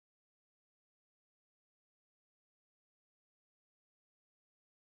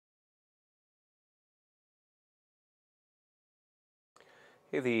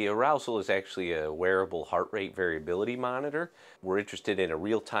Hey, the Arousal is actually a wearable heart rate variability monitor. We're interested in a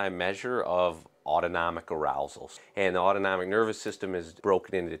real-time measure of autonomic arousal. And the autonomic nervous system is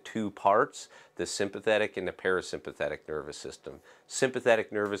broken into two parts, the sympathetic and the parasympathetic nervous system.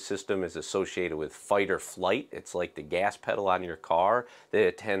 Sympathetic nervous system is associated with fight or flight. It's like the gas pedal on your car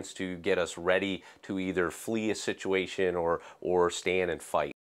that tends to get us ready to either flee a situation or stand and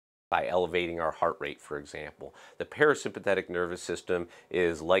fight by elevating our heart rate, for example. The parasympathetic nervous system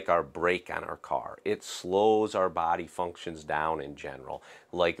is like our brake on our car. It slows our body functions down in general,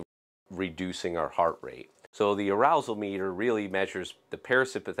 like reducing our heart rate. So the arousal meter really measures the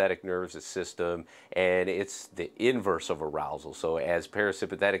parasympathetic nervous system, and it's the inverse of arousal. So as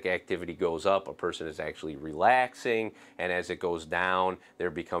parasympathetic activity goes up, a person is actually relaxing, and as it goes down, they're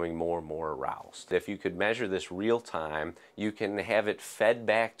becoming more and more aroused. If you could measure this real time, you can have it fed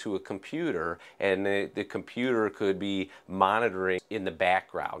back to a computer, and the computer could be monitoring in the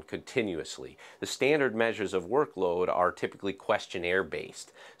background continuously. The standard measures of workload are typically questionnaire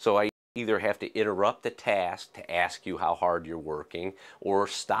based. So I either have to interrupt the task to ask you how hard you're working, or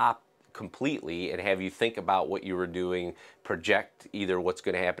stop completely and have you think about what you were doing, project either what's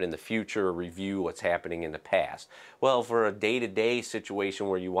going to happen in the future or review what's happening in the past. Well, for a day-to-day situation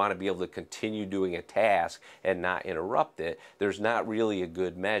where you want to be able to continue doing a task and not interrupt it, there's not really a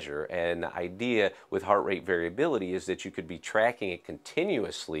good measure. And the idea with heart rate variability is that you could be tracking it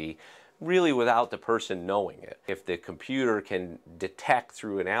continuously, really without the person knowing it. If the computer can detect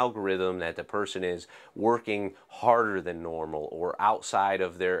through an algorithm that the person is working harder than normal or outside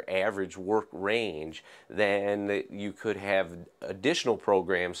of their average work range, then you could have additional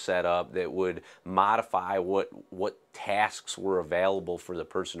programs set up that would modify what tasks were available for the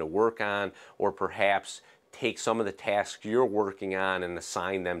person to work on, or perhaps take some of the tasks you're working on and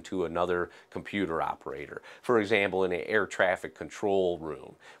assign them to another computer operator. For example, in an air traffic control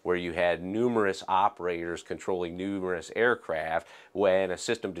room where you had numerous operators controlling numerous aircraft, when a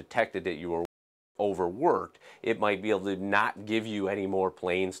system detected that you were overworked, it might be able to not give you any more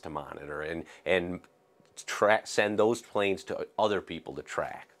planes to monitor and send those planes to other people to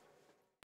track.